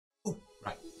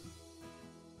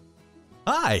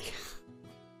Hi.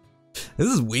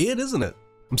 This is weird, isn't it?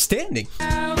 I'm standing.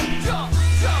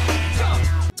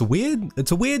 It's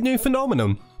a weird new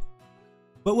phenomenon.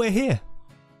 But we're here.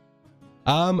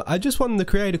 I just wanted to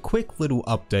create a quick little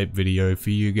update video for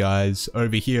you guys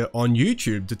over here on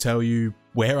YouTube to tell you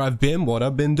where I've been, what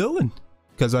I've been doing.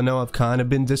 Because I know I've kind of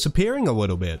been disappearing a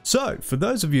little bit. So, for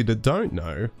those of you that don't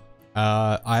know,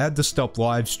 I had to stop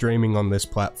live streaming on this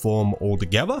platform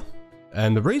altogether.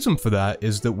 And the reason for that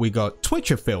is that we got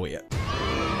Twitch affiliate.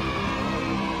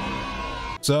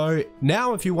 So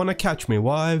now if you want to catch me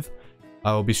live,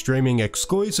 I will be streaming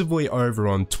exclusively over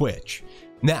on Twitch.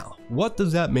 Now, what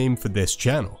does that mean for this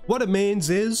channel? What it means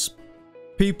is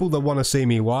people that want to see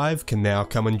me live can now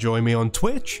come and join me on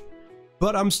Twitch,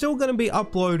 but I'm still going to be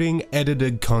uploading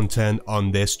edited content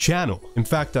on this channel. In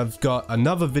fact, I've got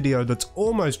another video that's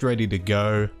almost ready to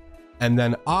go. And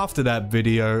then after that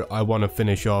video, I want to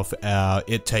finish off our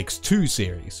It Takes Two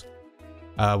series,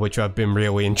 which I've been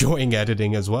really enjoying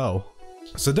editing as well.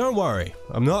 So don't worry,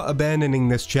 I'm not abandoning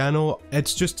this channel,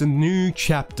 it's just a new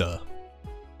chapter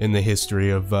in the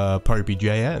history of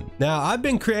popeyJN. Now, I've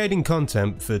been creating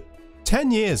content for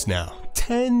 10 years now.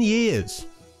 10 years!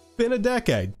 Been a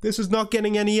decade. This is not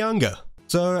getting any younger.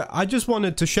 So I just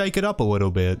wanted to shake it up a little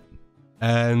bit.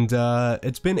 And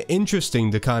it's been interesting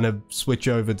to kind of switch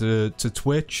over to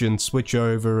Twitch and switch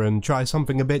over and try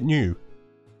something a bit new.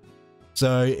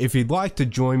 So if you'd like to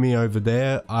join me over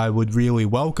there, I would really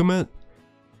welcome it.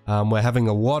 We're having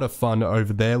a lot of fun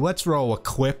over there. Let's roll a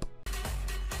clip.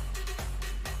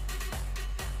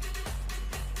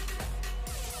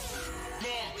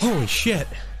 Holy shit.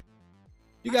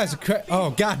 You guys are oh,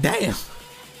 goddamn.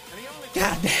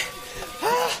 Goddamn.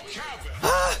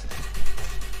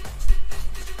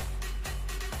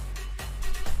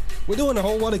 We're doing a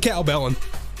whole lot of cowbelling.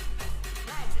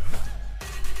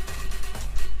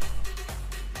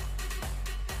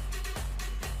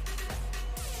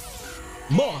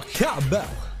 More cowbell.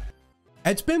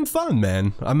 It's been fun,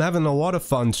 man. I'm having a lot of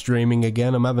fun streaming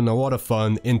again. I'm having a lot of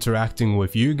fun interacting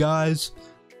with you guys.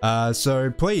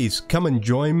 So please come and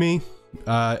join me.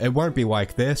 It won't be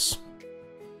like this.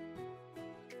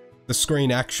 The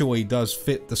screen actually does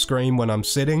fit the screen when I'm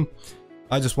sitting.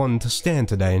 I just wanted to stand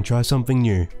today and try something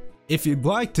new. If you'd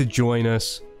like to join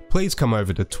us, please come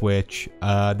over to Twitch.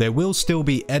 There will still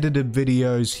be edited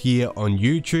videos here on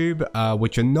YouTube,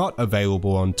 which are not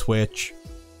available on Twitch.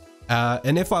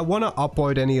 And if I want to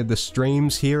upload any of the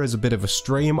streams here as a bit of a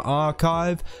stream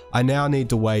archive, I now need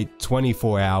to wait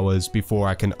 24 hours before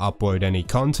I can upload any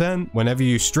content. Whenever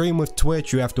you stream with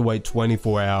Twitch, you have to wait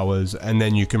 24 hours and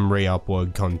then you can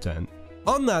re-upload content.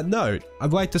 On that note,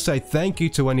 I'd like to say thank you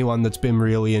to anyone that's been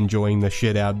really enjoying the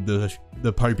shit out of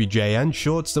the popeyJN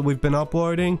shorts that we've been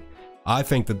uploading. I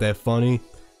think that they're funny,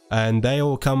 and they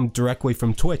all come directly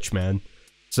from Twitch, man.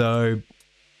 So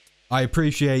I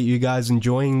appreciate you guys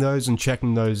enjoying those and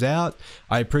checking those out.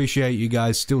 I appreciate you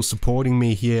guys still supporting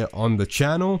me here on the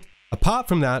channel. Apart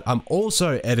from that, I'm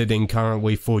also editing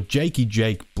currently for Jakey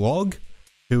Jake Blog,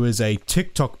 who is a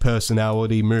TikTok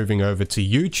personality moving over to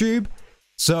YouTube.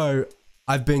 So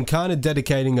I've been kind of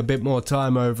dedicating a bit more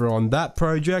time over on that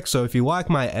project, so if you like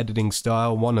my editing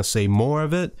style, want to see more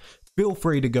of it, feel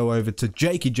free to go over to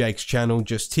Jakey Jake's channel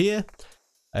just here,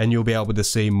 and you'll be able to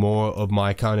see more of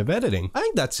my kind of editing. I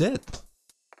think that's it.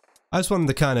 I just wanted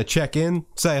to kind of check in,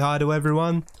 say hi to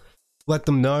everyone, let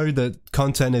them know that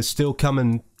content is still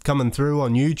coming through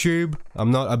on YouTube.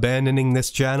 I'm not abandoning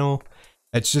this channel.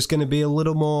 It's just going to be a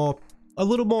little more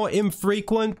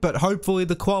infrequent, but hopefully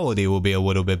the quality will be a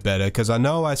little bit better, because I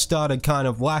know I started kind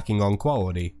of lacking on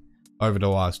quality over the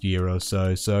last year or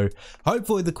so. So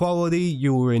hopefully the quality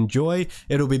you will enjoy.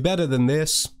 It'll be better than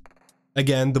this.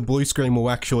 Again, the blue screen will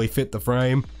actually fit the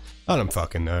frame. I don't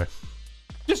fucking know.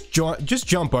 Just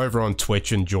jump over on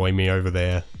Twitch and join me over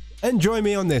there. And join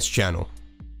me on this channel.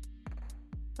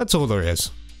 That's all there is.